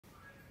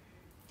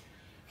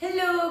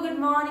Hello, good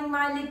morning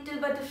my little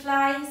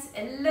butterflies.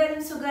 എല്ലാവരും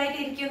സുഖമായിട്ട്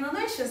ഇരിക്കുന്നു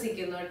എന്ന്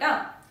വിശ്വസിക്കുന്നു കേട്ടോ.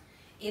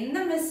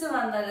 ഇന്ന് മിസ്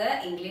വന്നത്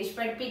English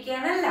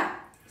പഠിപ്പിക്കാനല്ല.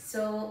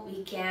 So we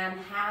can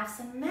have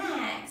some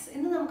maths.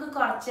 ഇന്ന് നമുക്ക്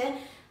കുറച്ച്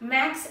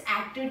maths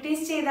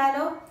activities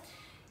ചെയ്താലോ?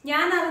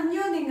 ഞാൻ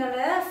അറിഞ്ഞു നിങ്ങൾ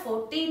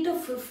 40 to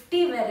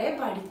 50 വരെ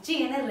പഠിച്ച്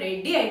ഇങ്ങനെ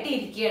റെഡി ആയിട്ട്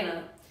ഇരിക്കുകയാണ്.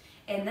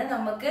 എന്നാൽ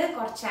നമുക്ക്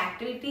കുറച്ച്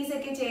ആക്ടിവിറ്റീസ്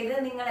ഒക്കെ ചെയ്ത്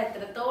നിങ്ങൾ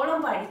എത്രത്തോളം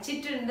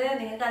പഠിച്ചിട്ടുണ്ട്,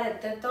 നിങ്ങൾക്ക് അത്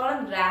എത്രത്തോളം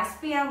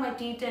ഗ്രാസ്പ് ചെയ്യാൻ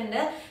പറ്റിയിട്ടുണ്ട്,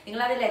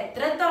 നിങ്ങൾ അതിൽ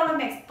എത്രത്തോളം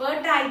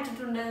എക്സ്പേർട്ട്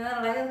ആയിട്ടുണ്ട്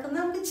എന്നുള്ളത്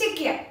നമുക്ക് ചെക്ക്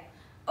ചെയ്യാം.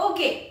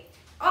 ഓക്കെ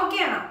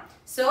ആണോ?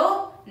 So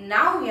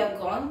now we are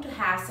going to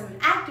have some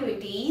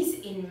activities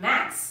in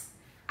maths.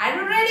 Are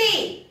you ready?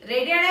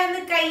 റെഡിയാണെ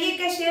ഒന്ന്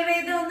കൈയൊക്കെ ഷെയർ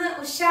ചെയ്ത് ഒന്ന്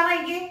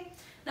ഉഷാറായിക്കേ.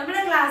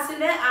 നമ്മുടെ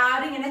ക്ലാസ്സിൽ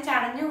ആരും ഇങ്ങനെ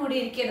ചടഞ്ഞുകൂടി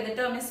ഇരിക്കരുത്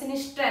കേട്ടോ. മിസ്സിന്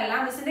ഇഷ്ടമല്ല.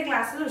 മിസ്സിന്റെ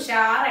ക്ലാസ്സിൽ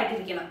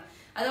ഉഷാറായിട്ടിരിക്കണം.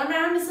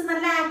 അതുകൊണ്ടാണ് മിസ്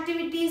നല്ല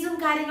ആക്ടിവിറ്റീസും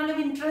കാര്യങ്ങളും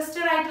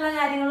ഇൻട്രസ്റ്റഡ് ആയിട്ടുള്ള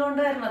കാര്യങ്ങളും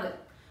കൊണ്ടുവരുന്നത്.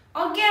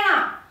 ഓക്കെ ആണോ?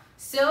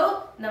 സോ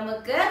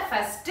നമുക്ക്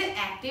ഫസ്റ്റ്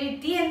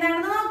ആക്ടിവിറ്റി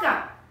എന്താണെന്ന് നോക്കാം.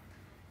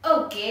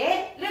 Okay,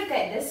 look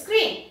at the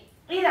screen.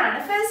 ഇതാണ്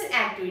ഫസ്റ്റ്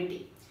ആക്ടിവിറ്റി.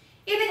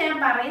 ഇത് ഞാൻ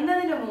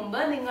പറയുന്നതിന് മുമ്പ്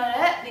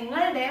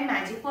നിങ്ങളുടെ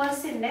മാജിക്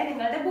വേർഡ്സിന്റെ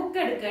നിങ്ങളുടെ ബുക്ക്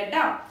എടുക്കുക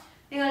കേട്ടോ.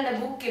 നിങ്ങളുടെ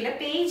ബുക്കിൽ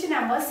പേജ്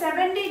നമ്പർ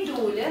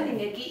 72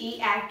 നിങ്ങൾക്ക് ഈ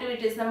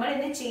ആക്ടിവിറ്റീസ്, നമ്മൾ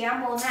ഇന്ന് ചെയ്യാൻ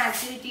പോകുന്ന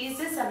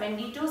ആക്ടിവിറ്റീസ്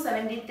 72,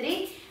 73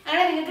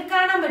 അങ്ങനെ നിങ്ങൾക്ക്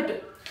കാണാൻ പറ്റും.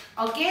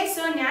 ഓക്കെ,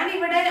 സോ ഞാൻ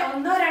ഇവിടെ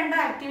 1-2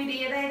 ആക്ടിവിറ്റി,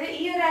 അതായത്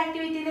ഈ ഒരു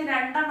ആക്ടിവിറ്റിയിൽ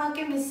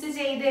 2 മിസ്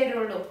ചെയ്ത്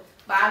തരുള്ളൂ.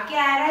 ബാക്കി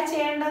ആരാ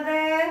ചെയ്യേണ്ടത്?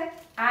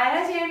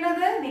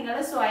 നിങ്ങൾ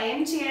സ്വയം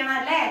ചെയ്യണം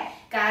അല്ലേ?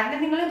 കാരണം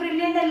നിങ്ങൾ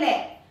ബ്രില്യന്റ്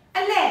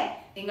അല്ലേ?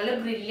 നിങ്ങൾ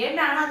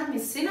ബ്രില്യന്റ് ആണ്, അത്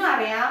മിസ്സിനും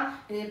അറിയാം,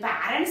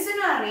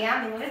 പാരന്റ്സിനും അറിയാം,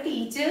 നിങ്ങളുടെ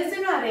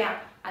ടീച്ചേഴ്സിനും അറിയാം.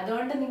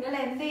 അതുകൊണ്ട് നിങ്ങൾ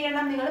എന്ത്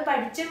ചെയ്യണം? നിങ്ങൾ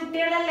പഠിച്ച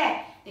കുട്ടികളല്ലേ,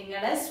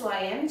 നിങ്ങൾ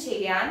സ്വയം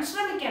ചെയ്യാൻ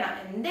ശ്രമിക്കണം.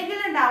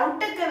 എന്തെങ്കിലും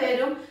ഡൗട്ട് ഒക്കെ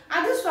വരും,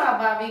 അത്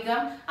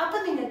സ്വാഭാവികം. അപ്പൊ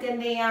നിങ്ങൾക്ക്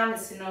എന്ത് ചെയ്യാം?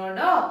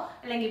 മിസ്സിനോടോ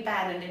അല്ലെങ്കിൽ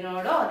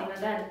പാരന്റിനോടോ,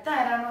 നിങ്ങളുടെ അടുത്ത്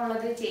ആരാണോ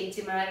ഉള്ളത്,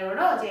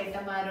 ചേച്ചിമാരോടോ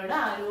ചേട്ടന്മാരോടോ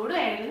ആരോടും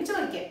വേണമെങ്കിലും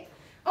ചോദിക്കാം.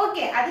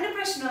 ഓക്കെ, അതിന്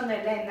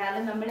പ്രശ്നമൊന്നുമില്ല.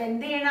 എന്നാലും നമ്മൾ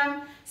എന്ത് ചെയ്യണം?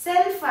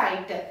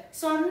 സെൽഫായിട്ട്,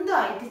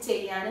 സ്വന്തമായിട്ട്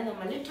ചെയ്യാൻ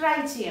നമ്മൾ ട്രൈ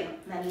ചെയ്യണം.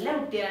 നല്ല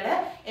കുട്ടികള്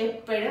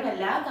എപ്പോഴും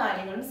എല്ലാ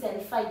കാര്യങ്ങളും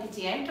സെൽഫായിട്ട്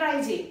ചെയ്യാൻ ട്രൈ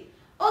ചെയ്യും.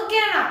 ഓക്കെ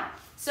ആണോ?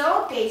 സോ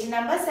പേജ്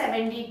നമ്പർ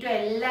 72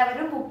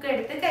 എല്ലാവരും ബുക്ക്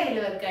എടുത്ത് കയ്യിൽ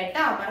വെക്കുക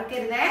കേട്ടോ,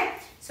 മറക്കരുതേ.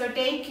 So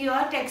take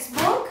your text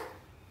book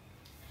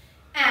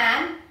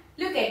and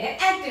look at the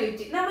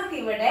activity. നമുക്ക്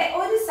ഇവിടെ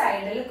ഒരു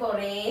സൈഡിൽ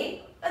കുറെ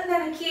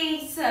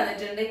കേക്ക്സ്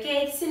തന്നിട്ടുണ്ട്.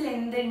 കേക്ക്സിൽ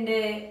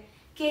എന്തുണ്ട്?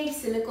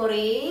 കേക്ക്സിൽ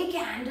കുറെ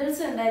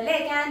ക്യാൻഡിൽസ് ഉണ്ട് അല്ലേ?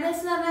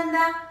 ക്യാൻഡിൽസ് എന്ന് പറഞ്ഞാൽ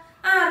എന്താ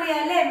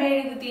അറിയാല്ലേ?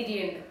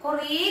 മെഴുകുതിരിയുണ്ട്,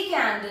 കുറെ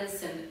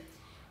ക്യാൻഡിൽസ് ഉണ്ട്.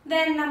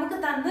 ദെൻ നമുക്ക്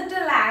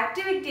തന്നിട്ടുള്ള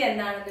ആക്ടിവിറ്റി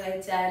എന്താണെന്ന്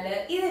വെച്ചാൽ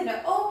ഇതിന്റെ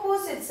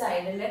ഓപ്പോസിറ്റ്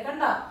സൈഡിൽ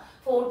കണ്ടോ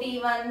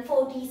 41,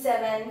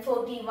 47,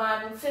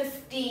 41,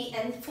 50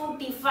 and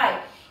 45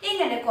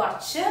 ഇങ്ങനെ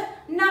കുറച്ച്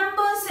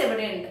നമ്പേഴ്സ്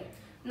ഇവിടെ ഉണ്ട്.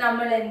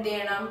 നമ്മൾ എന്ത്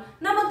ചെയ്യണം?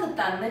 നമുക്ക്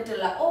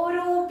തന്നിട്ടുള്ള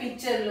ഓരോ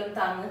പിക്ചറിലും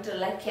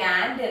തന്നിട്ടുള്ള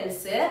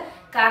ക്യാൻഡിൽസ്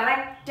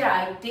കറക്റ്റ്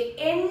ആയിട്ട്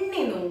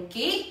എണ്ണി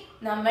നോക്കി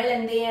നമ്മൾ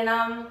എന്ത്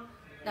ചെയ്യണം?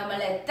 നമ്മൾ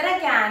എത്ര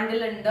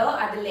ക്യാൻഡിൽ ഉണ്ടോ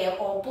അതിലെ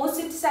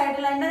ഓപ്പോസിറ്റ്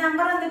സൈഡിൽ അതിന്റെ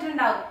നമ്പർ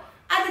തന്നിട്ടുണ്ടാവും.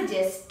 അത്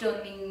ജസ്റ്റ്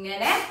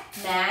ഒന്നിങ്ങനെ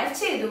മാച്ച്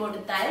ചെയ്ത്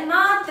കൊടുത്താൽ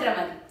മാത്രം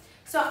മതി.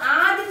 സോ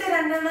ആദ്യത്തെ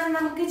 2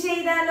 നമുക്ക്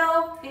ചെയ്താലോ?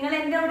 നിങ്ങൾ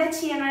എന്റെ കൂടെ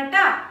ചെയ്യണം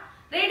കേട്ടോ.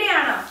 റെഡി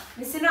ആണോ?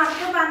 മിസ്സിന്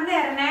ഒക്കെ പറഞ്ഞു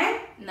തരണേ,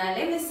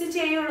 എന്നാലേ മിസ്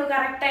ചെയ്യുള്ളൂ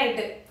കറക്റ്റ്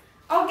ആയിട്ട്.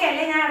 ഓക്കെ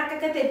അല്ലേ? ഞാൻ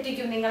ഇടക്കൊക്കെ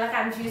തെറ്റിക്കും നിങ്ങളെ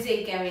കൺഫ്യൂസ്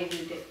ചെയ്യിക്കാൻ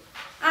വേണ്ടിയിട്ട്.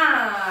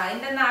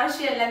 ഇതിന്റെ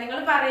ആവശ്യമല്ല, നിങ്ങൾ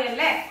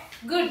പറയല്ലേ.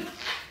 ഗുഡ്.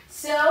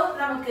 സോ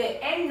നമുക്ക്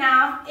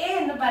എണ്ണാം. എ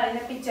എന്ന്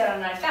പറയുന്ന പിക്ചർ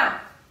ആണ് കേട്ടോ.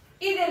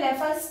 ഇതില്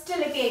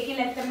ഫസ്റ്റില് കേക്കിൽ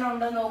എത്ര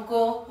ഉണ്ടോ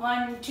നോക്കൂ.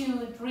 1, 2,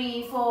 3,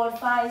 4,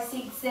 5,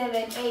 6,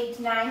 7, 8,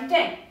 9,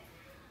 10.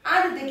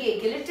 ആദ്യത്തെ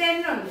കേക്കിൽ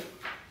 10 ഉണ്ട്.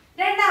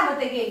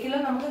 രണ്ടാമത്തെ കേക്കിലും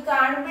നമുക്ക്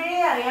കാണുമ്പോഴേ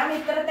അറിയാം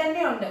ഇത്ര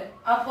തന്നെ ഉണ്ട്.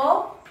 അപ്പോ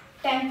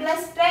 10 +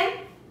 10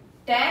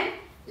 10,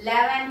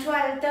 11,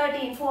 12,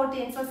 13,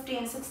 14,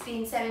 15,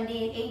 16,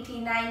 17,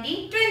 18, 19,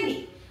 20.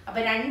 അപ്പൊ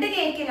 2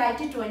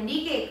 കേക്കിലായിട്ട്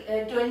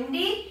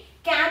 20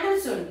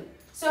 ക്യാൻഡിൽസ് ഉണ്ട്.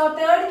 സോ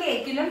തേർഡ്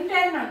കേക്കിലും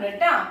 10 ഉണ്ട്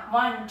കേട്ടോ.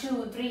 1, 2,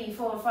 3,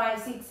 4, 5,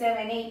 6,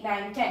 7, 8,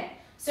 9, 10.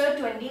 സോ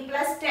 20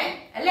 + 10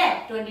 അല്ലേ?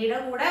 20യുടെ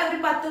കൂടെ ഒരു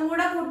 10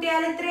 കൂടെ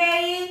കൂട്ടിയാൽ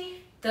എത്രയായി?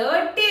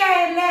 30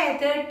 ആയല്ലേ?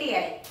 30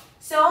 ആയി.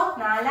 സോ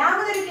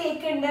നാലാമതൊരു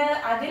കേക്ക് ഉണ്ട്.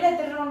 അതിൽ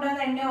എത്ര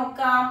ഉണ്ടെന്ന് എണ്ണി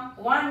നോക്കാം.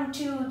 1,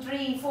 2,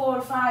 3, 4,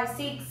 5,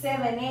 6,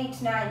 7, 8,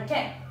 9,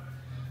 10.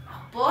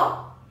 അപ്പോ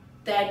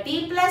 30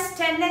 +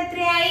 10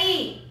 എത്രയായി?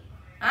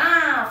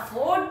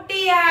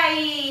 40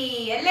 ആയി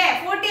അല്ലേ?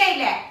 40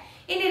 ആയില്ലേ?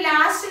 ഇനി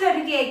ലാസ്റ്റിൽ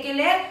ഒരു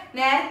കേക്കില്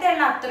നേരത്തെ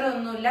ഉള്ള അത്ര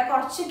ഒന്നുമില്ല,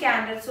 കുറച്ച്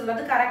ക്യാൻഡിൽസ്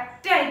ഉള്ളത്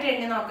കറക്റ്റ് ആയിട്ട്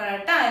എണ്ണി നോക്കണം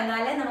കേട്ടോ.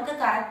 എന്നാലേ നമുക്ക്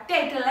കറക്റ്റ്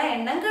ആയിട്ടുള്ള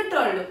എണ്ണം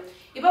കിട്ടുള്ളൂ.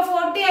 ഇപ്പൊ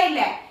 40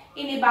 ആയില്ലേ?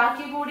 ഇനി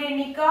ബാക്കി കൂടി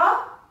എണ്ണിക്കോ.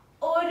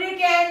 ഒരു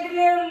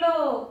ക്യാൻഡിലേ ഉള്ളൂ.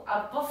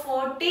 അപ്പൊ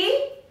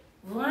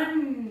 41.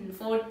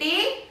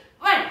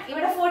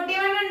 ഇവിടെ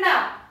 41 ഉണ്ടാ.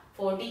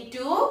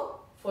 42,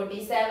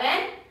 47,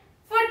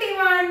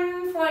 41.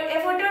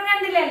 41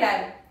 കണ്ടില്ലേ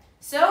എല്ലാരും?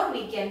 So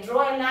we can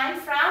draw a line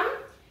from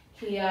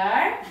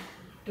here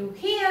to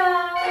here.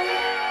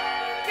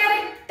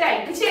 Correct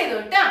ആയിട്ട് ചെയ്തു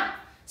കേട്ടോ.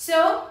 സോ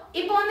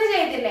ഇപ്പൊ ഒന്ന്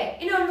ചെയ്തില്ലേ,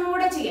 ഇനി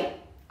ഒന്നുകൂടെ ചെയ്യാം.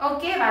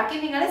 ഓക്കെ, ബാക്കി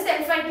നിങ്ങൾ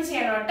സെൽഫായിട്ട്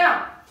ചെയ്യണം കേട്ടോ.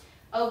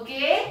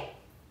 Okay.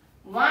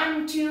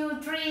 1,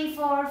 2, 3,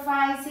 4,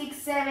 5, 6,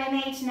 7,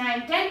 8,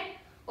 9, 10.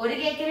 ഒരു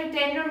കേക്കിൽ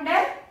 10 ഉണ്ട്.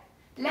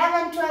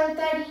 11, 12,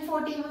 13,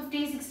 14,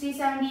 15, 16,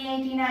 17,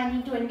 18,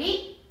 19, 20.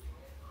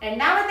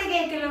 രണ്ടാമത്തെ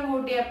കേക്കിലും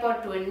കൂട്ടിയപ്പോൾ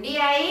 20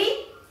 ആയി.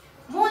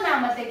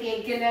 മൂന്നാമത്തെ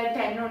കേക്കിൽ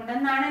 10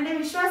 ഉണ്ടെന്നാണ് എന്റെ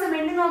വിശ്വാസം.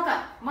 എണ്ണി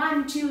നോക്കാം. 1,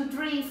 2,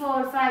 3,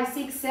 4, 5,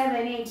 6,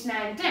 7, 8,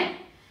 9, 10.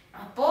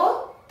 അപ്പോ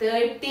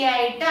 30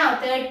 ആയിട്ടാ.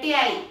 30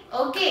 ആയി.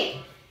 ഓക്കെ.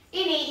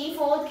 ഇനി ഈ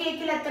ഫോർത്ത്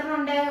കേക്കിൽ എത്ര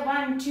ഉണ്ട്?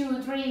 1, 2,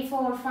 3,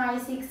 4, 5,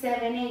 6,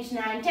 7, 8,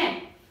 9, 10.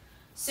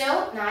 സോ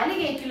 4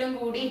 കേക്കിലും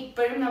കൂടി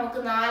ഇപ്പോഴും നമുക്ക്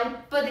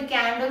 40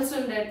 കാൻഡിൽസ്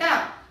ഉണ്ട് കേട്ടോ.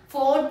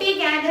 40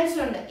 കാൻഡിൽസ്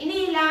ഉണ്ട്. ഇനി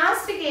ഈ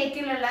ലാസ്റ്റ്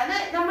കേക്കിലുള്ള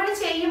നമ്മൾ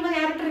ചെയ്യുമ്പോൾ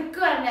ഞാൻ ട്രിക്ക്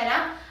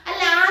പറഞ്ഞുതരാം. ആ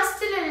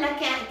ലാസ്റ്റിലുള്ള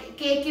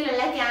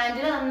കേക്കിലുള്ള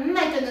കാൻഡിൽ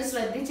നന്നായിട്ടൊന്ന്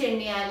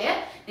ശ്രദ്ധിച്ചെണ്ണിയാല്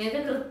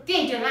നിങ്ങൾക്ക്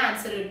കൃത്യമായിട്ടുള്ള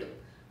ആൻസർ കിട്ടും.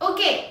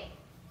 ഓക്കെ.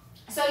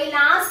 സോ ഈ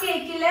ലാസ്റ്റ്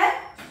കേക്കില്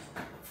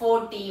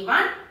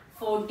 41,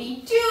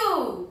 42.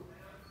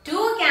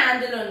 2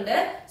 കാൻഡിൽ ഉണ്ട്.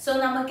 സോ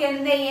നമുക്ക്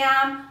എന്ത്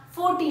ചെയ്യാം?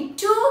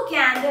 42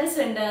 കാൻഡിൽസ്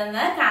ഉണ്ട്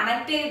എന്ന്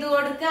കണക്ട് ചെയ്ത്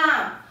കൊടുക്കാം.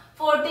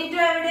 42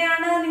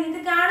 എവിടെയാണ്?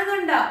 നിങ്ങൾക്ക്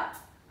കാണുന്നുണ്ടോ?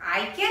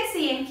 I can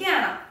see. എനിക്ക്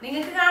കാണാം.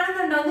 നിങ്ങൾക്ക്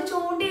കാണുന്നുണ്ടോ? ഒന്ന്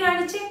ചൂണ്ടി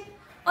കാണിച്ചേ.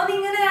 ഒന്ന്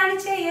ഇങ്ങനെ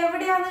കാണിച്ചേ.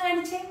 എവിടെയാന്ന്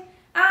കാണിച്ചേ?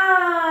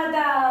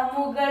 അതാ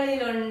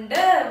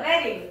മുകളിലുണ്ട്.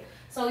 Very good.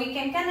 So we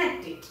can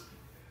connect it.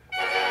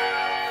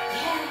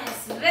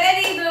 Yes,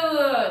 very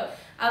good.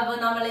 അപ്പൊ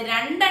നമ്മൾ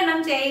 2 എണ്ണം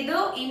ചെയ്തു.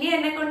 ഇനി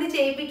എന്നെ കൊണ്ട്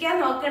ചെയ്യിപ്പിക്കാൻ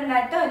നോക്കണ്ട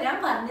കേട്ടോ. ഞാൻ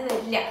പറഞ്ഞു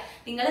തരില്ല.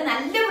 നിങ്ങൾ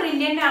നല്ല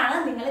ബ്രില്യൻ്റ് ആണ്.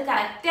 നിങ്ങൾ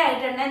കറക്റ്റ്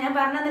ആയിട്ടുണ്ട്. ഞാൻ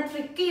പറഞ്ഞ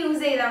ട്രിക്ക്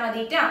യൂസ് ചെയ്താൽ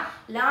മതിട്ടാ.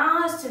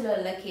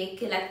 ലാസ്റ്റിലുള്ള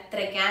കേക്കിൽ എത്ര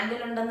കാൻഡിൽ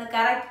ഉണ്ടെന്ന്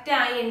കറക്റ്റ്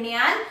ആയി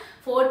എണ്ണിയാൽ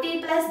 40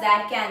 പ്ലസ്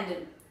ദാറ്റ്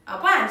കാൻഡിൽ.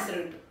 അപ്പൊ ആൻസർ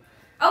കിട്ടും.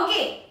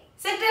 ഓക്കെ,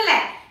 സെറ്റ് അല്ലേ?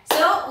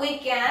 So we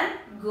can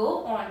go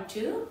on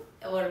two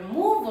or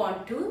move on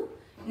to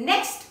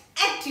next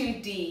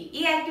activity. ഈ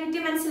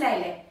ആക്ടിവിറ്റി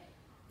മനസ്സിലായില്ലേ?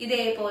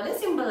 ഇതേപോലെ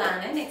സിമ്പിൾ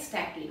ആണ് next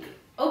activity.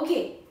 Okay,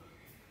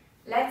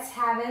 let's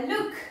have A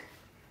look.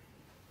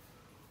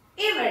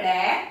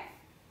 ഇവിടെ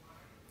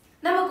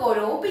നമുക്ക്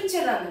ഓരോ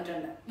പിക്ചർ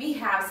തന്നിട്ടുണ്ട്. We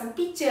have some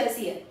pictures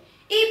here.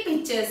 ഈ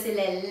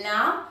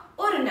പിക്ചേഴ്സിലെല്ലാം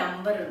ഒരു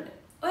നമ്പർ ഉണ്ട്.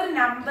 ഒരു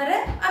നമ്പർ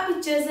ആ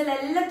പിക്ചേഴ്സിൽ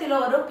എല്ലാത്തിലും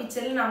ഓരോ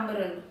പിക്ചറിൽ നമ്പർ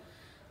ഉണ്ട്.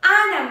 ആ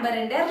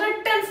നമ്പറിന്റെ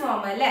റിട്ടേൺ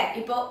ഫോം അല്ലേ?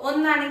 ഇപ്പൊ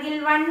 1 ആണെങ്കിൽ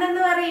 1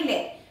 എന്ന് പറയില്ലേ,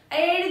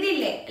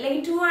 എഴുതിയില്ലേ?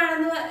 അല്ലെങ്കിൽ 2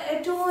 ആണെന്ന്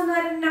 2 എന്ന്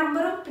പറയുന്ന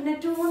നമ്പറും പിന്നെ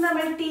 2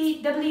 നമ്മൾ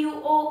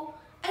TWO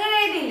അങ്ങനെ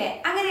എഴുതിയില്ലേ?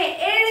 അങ്ങനെ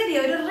എഴുതിയ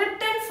ഒരു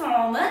റിട്ടേൺ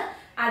ഫോം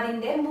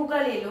അതിന്റെ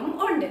മുകളിലും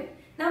ഉണ്ട്.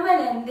 നമ്മൾ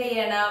എന്ത്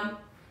ചെയ്യണം?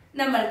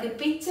 നമ്മൾക്ക്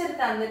പിക്ചർ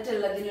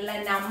തന്നിട്ടുള്ളതിനുള്ള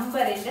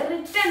നമ്പറിന്റെ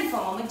റിട്ടേൺ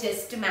ഫോം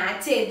ജസ്റ്റ്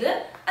മാച്ച് ചെയ്ത്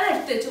അത്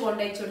എടുത്ത് വെച്ച്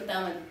കൊണ്ടുവച്ചു കൊടുത്താൽ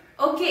മതി.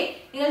 ഓക്കെ,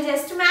 നിങ്ങൾ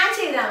ജസ്റ്റ് മാച്ച്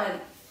ചെയ്താൽ മതി.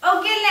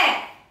 ഓക്കെ അല്ലേ?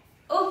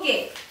 ഓക്കെ,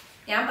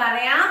 ഞാൻ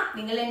പറയാം,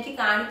 നിങ്ങൾ എനിക്ക്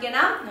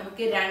കാണിക്കണം.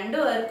 നമുക്ക് 2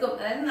 പേർക്കും,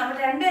 അതായത് നമ്മൾ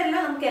 2 പേരല്ല,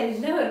 നമുക്ക്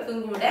എല്ലാവർക്കും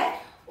കൂടെ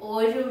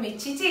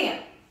ഒരുമിച്ച് ചെയ്യാം.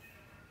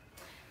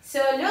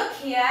 So look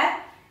here,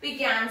 we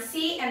can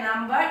see a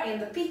number in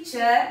the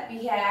picture. We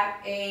have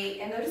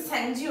എന്നൊരു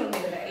സഞ്ചി ഉണ്ട്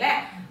ഇവിടെ അല്ലേ?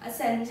 ആ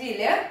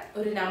സഞ്ചിയില്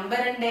ഒരു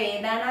നമ്പർ ഉണ്ട്.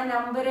 ഏതാണ് ആ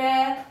നമ്പർ?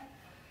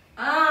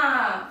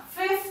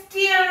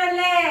 50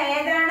 ആണല്ലേ?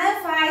 ഏതാണ്?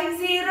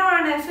 50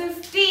 ആണ്.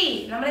 50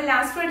 നമ്മൾ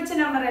ലാസ്റ്റ് പഠിച്ച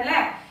നമ്പർ അല്ലേ?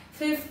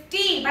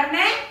 50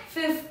 പറഞ്ഞേ.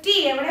 50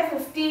 എവിടെ?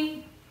 50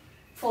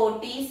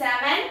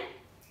 47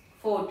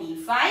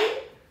 45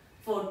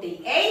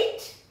 48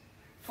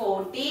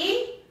 40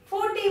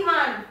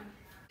 41.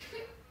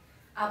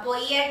 അപ്പോ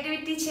ഈ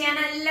ആക്ടിവിറ്റി ചെയ്യാൻ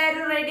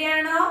എല്ലാവരും റെഡി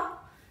ആണോ?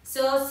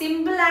 സോ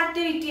സിമ്പിൾ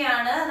ആക്ടിവിറ്റി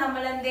ആണ്.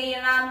 നമ്മൾ എന്ത്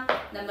ചെയ്യണം?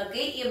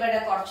 നമുക്ക് ഇവിടെ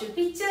കുറച്ച്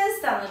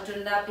പിക്ചേഴ്സ്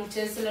തന്നിട്ടുണ്ട്. ആ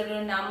പിക്ചേഴ്സിൽ ഒരു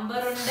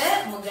നമ്പർ ഉണ്ട്,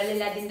 മുകളിൽ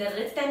അതിന്റെ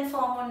റിട്ടേൺ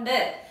ഫോം ഉണ്ട്.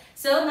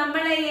 സോ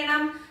നമ്മൾ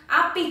ചെയ്യണം, ആ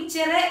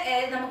പിക്ചർ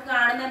നമുക്ക്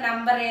കാണുന്ന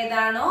നമ്പർ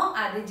ഏതാണോ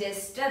അത്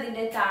ജസ്റ്റ്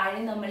അതിന്റെ താഴെ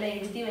നമ്മൾ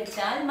എഴുതി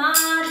വെച്ചാൽ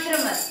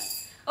മാത്രം മതി.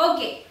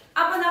 ഓക്കെ,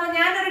 അപ്പൊ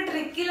ഞാനൊരു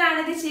ട്രിക്കിലാണ്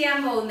ഇത് ചെയ്യാൻ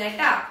പോകുന്നത്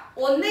കേട്ടാ.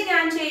 ഒന്ന്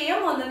ഞാൻ ചെയ്യും,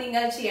 ഒന്ന്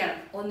നിങ്ങൾ ചെയ്യണം.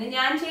 ഒന്ന്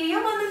ഞാൻ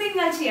ചെയ്യും, ഒന്ന്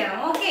നിങ്ങൾ ചെയ്യണം.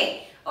 ഓക്കെ,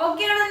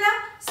 ഓക്കെ ആണല്ലോ?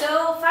 സോ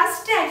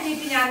ഫസ്റ്റ്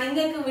ആക്ടിവിറ്റി ഞാൻ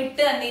നിങ്ങൾക്ക്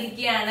വിട്ട്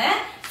തന്നിരിക്കുകയാണ്.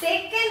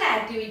 സെക്കൻഡ്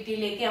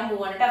ആക്ടിവിറ്റിയിലേക്ക് ഞാൻ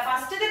പോവാണ് കേട്ടോ.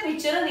 ഫസ്റ്റത്തെ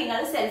പിക്ചർ നിങ്ങൾ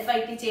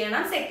സെൽഫായിട്ട്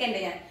ചെയ്യണം, സെക്കൻഡ്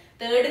ഞാൻ,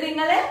 തേർഡ്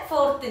നിങ്ങള്,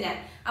 ഫോർത്ത് ഞാൻ.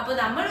 അപ്പൊ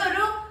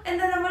നമ്മളൊരു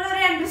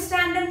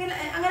അണ്ടർസ്റ്റാൻഡിങ്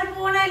അങ്ങനെ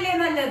പോകണല്ലേ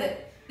നല്ലത്.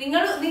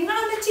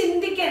 നിങ്ങളൊന്ന്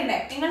ചിന്തിക്കണ്ടേ?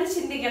 നിങ്ങൾ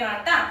ചിന്തിക്കണം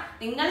കേട്ടാ.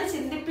 നിങ്ങൾ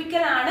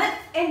ചിന്തിപ്പിക്കലാണ്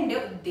എന്റെ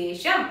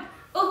ഉദ്ദേശം.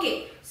 Okay,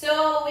 so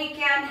we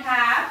can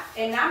have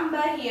A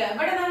number here.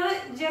 ഇവിടെ നമ്മൾ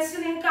ജസ്റ്റ്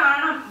നിങ്ങൾക്ക്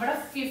കാണാം, ഇവിടെ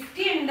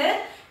 50 ഉണ്ട്.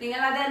 നിങ്ങൾ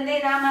അത് എന്ത്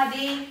ചെയ്താൽ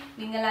മതി?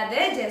 നിങ്ങൾ അത്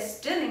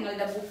ജസ്റ്റ്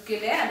നിങ്ങളുടെ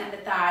ബുക്കില് അതിന്റെ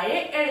താഴെ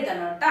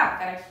എഴുതണം കേട്ടോ.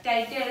 കറക്റ്റ്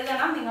ആയിട്ട്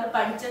എഴുതണം. നിങ്ങൾ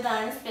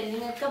പഠിച്ചതാണ്,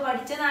 സ്പെല്ലിംഗ് ഒക്കെ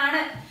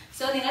പഠിച്ചതാണ്.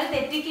 സോ നിങ്ങൾ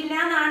തെറ്റിക്കില്ല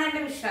എന്നാണ്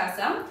എന്റെ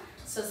വിശ്വാസം.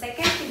 So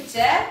second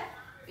picture,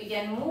 we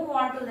can move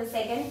on to the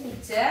second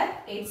picture.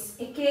 It's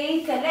a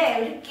cake അല്ലേ?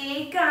 ഒരു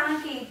കേക്ക് ആണ്.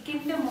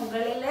 കേക്കിന്റെ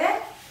മുകളില്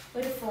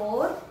ഒരു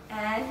 4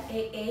 and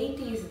 8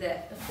 is there.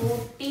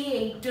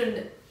 48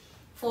 ഉണ്ട്.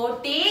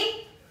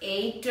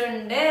 48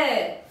 ഉണ്ട്.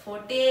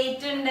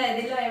 48 ഉണ്ട്.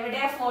 ഇതിൽ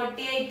എവിടെയാ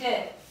 48?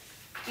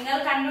 നിങ്ങൾ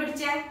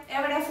കണ്ടുപിടിച്ചേ.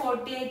 എവിടെ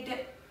 48?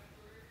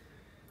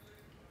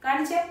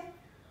 കാണിച്ചേ.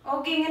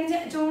 ഓക്കെ, ഇങ്ങനെ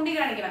ചൂണ്ടി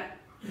കാണിക്കണം.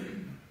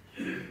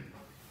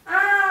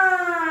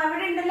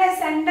 ഇവിടെ ഉണ്ടല്ലേ,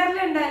 സെന്ററിൽ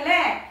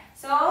ഉണ്ടല്ലേ?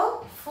 So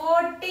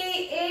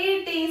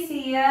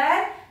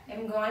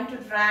I'm going to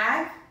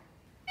drag.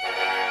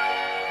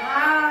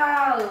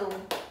 Wow!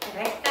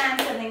 Correct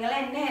answer. നിങ്ങൾ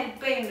എന്നെ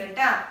ഹെൽപ്പ് ചെയ്യുന്നുണ്ട്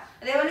കേട്ടോ.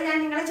 അതേപോലെ ഞാൻ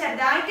നിങ്ങളെ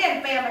ചെറുതായിട്ട്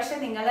ഹെൽപ്പ് ചെയ്യാം, പക്ഷെ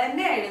നിങ്ങൾ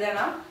തന്നെ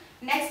എഴുതണം.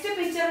 നെക്സ്റ്റ്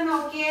പിക്ചർ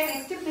നോക്കിയേ.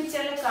 നെക്സ്റ്റ്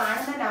പിക്ചറിൽ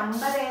കാണുന്ന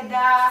നമ്പർ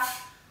ഏതാ?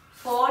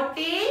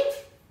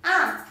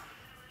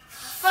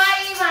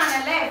 45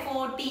 ആണല്ലേ?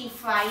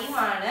 45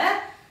 ആണ്.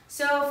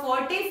 സോ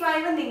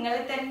 45 നിങ്ങൾ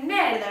തന്നെ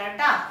എഴുതണം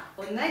കേട്ടോ.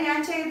 ഒന്ന് ഞാൻ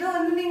ചെയ്തു,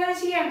 ഒന്ന് നിങ്ങൾ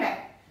ചെയ്യണ്ടേ.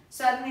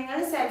 സോ അത് നിങ്ങൾ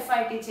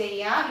സെൽഫായിട്ട്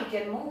ചെയ്യാം. We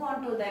can move on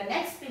to the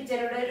next picture.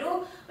 ഇവിടെ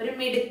ഒരു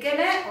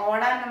മിടുക്കന്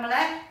ഓടാൻ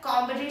നമ്മളെ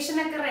കോമ്പറ്റീഷൻ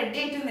ഒക്കെ റെഡി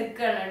ആയിട്ട്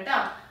നിൽക്കുകയാണ് കേട്ടോ.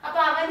 അപ്പൊ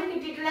അവന്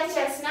കിട്ടിയിട്ടുള്ള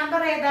ചെസ്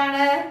നമ്പർ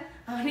ഏതാണ്?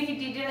 അവന്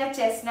കിട്ടിയിട്ടുള്ള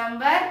ചെസ്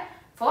നമ്പർ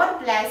 4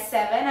 +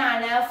 7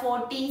 ആണ്.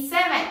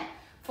 47.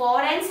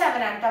 4 and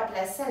 7 ആണ് കേട്ടോ,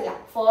 പ്ലസ് അല്ല.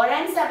 4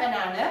 and 7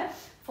 ആണ്.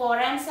 4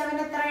 and 7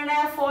 എത്രയാണ്?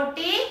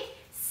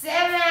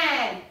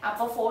 47.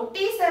 അപ്പൊ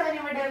 47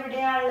 ഇവിടെ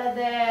എവിടെയാ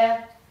ഉള്ളത്?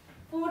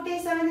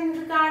 47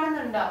 നിങ്ങൾക്ക്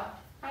കാണുന്നുണ്ടോ?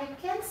 I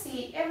can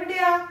see.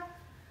 എവിടെയാ?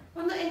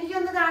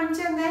 എനിക്കൊന്ന്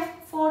കാണിച്ചു തന്നെ.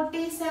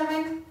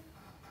 47.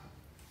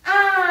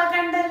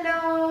 കണ്ടല്ലോ.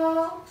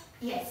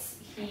 Yes,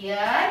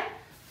 here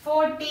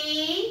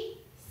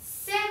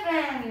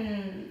 47.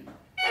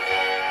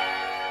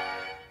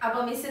 അപ്പൊ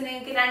മിസ്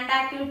നിങ്ങൾക്ക് 2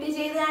 ആക്ടിവിറ്റി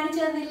ചെയ്ത് കാണിച്ചു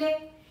തന്നില്ലേ?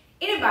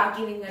 ഇനി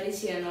ബാക്കി നിങ്ങൾ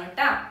ചെയ്യണം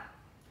കേട്ടോ.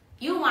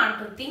 You want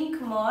to think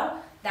more,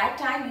 that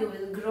time you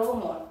will grow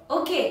more.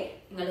 Okay?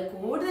 നിങ്ങൾ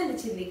കൂടുതൽ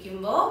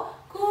ചിന്തിക്കുമ്പോൾ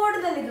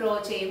കൂടുതൽ ഗ്രോ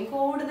ചെയ്യും,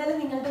 കൂടുതൽ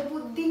നിങ്ങളുടെ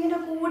ബുദ്ധി ഇങ്ങനെ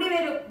കൂടി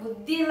വരും.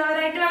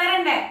 ബുദ്ധിയുള്ളവരായിട്ട്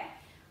വളരണ്ടേ?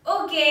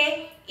 ഓക്കെ,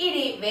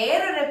 ഇനി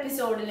വേറൊരു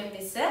എപ്പിസോഡിൽ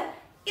മിസ്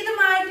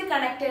ഇതുമായിട്ട്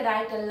കണക്റ്റഡ്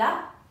ആയിട്ടുള്ള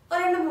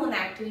 2-3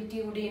 ആക്ടിവിറ്റി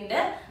കൂടി ഉണ്ട്.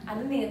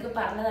 അത് നിങ്ങൾക്ക്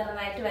പറഞ്ഞു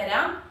തരാനായിട്ട്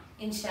വരാം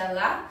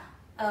ഇൻഷാല്ലാ.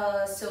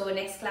 സോ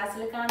നെക്സ്റ്റ്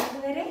ക്ലാസ്സിൽ കാണുന്നത്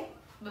വരെ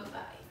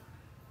ബൈ.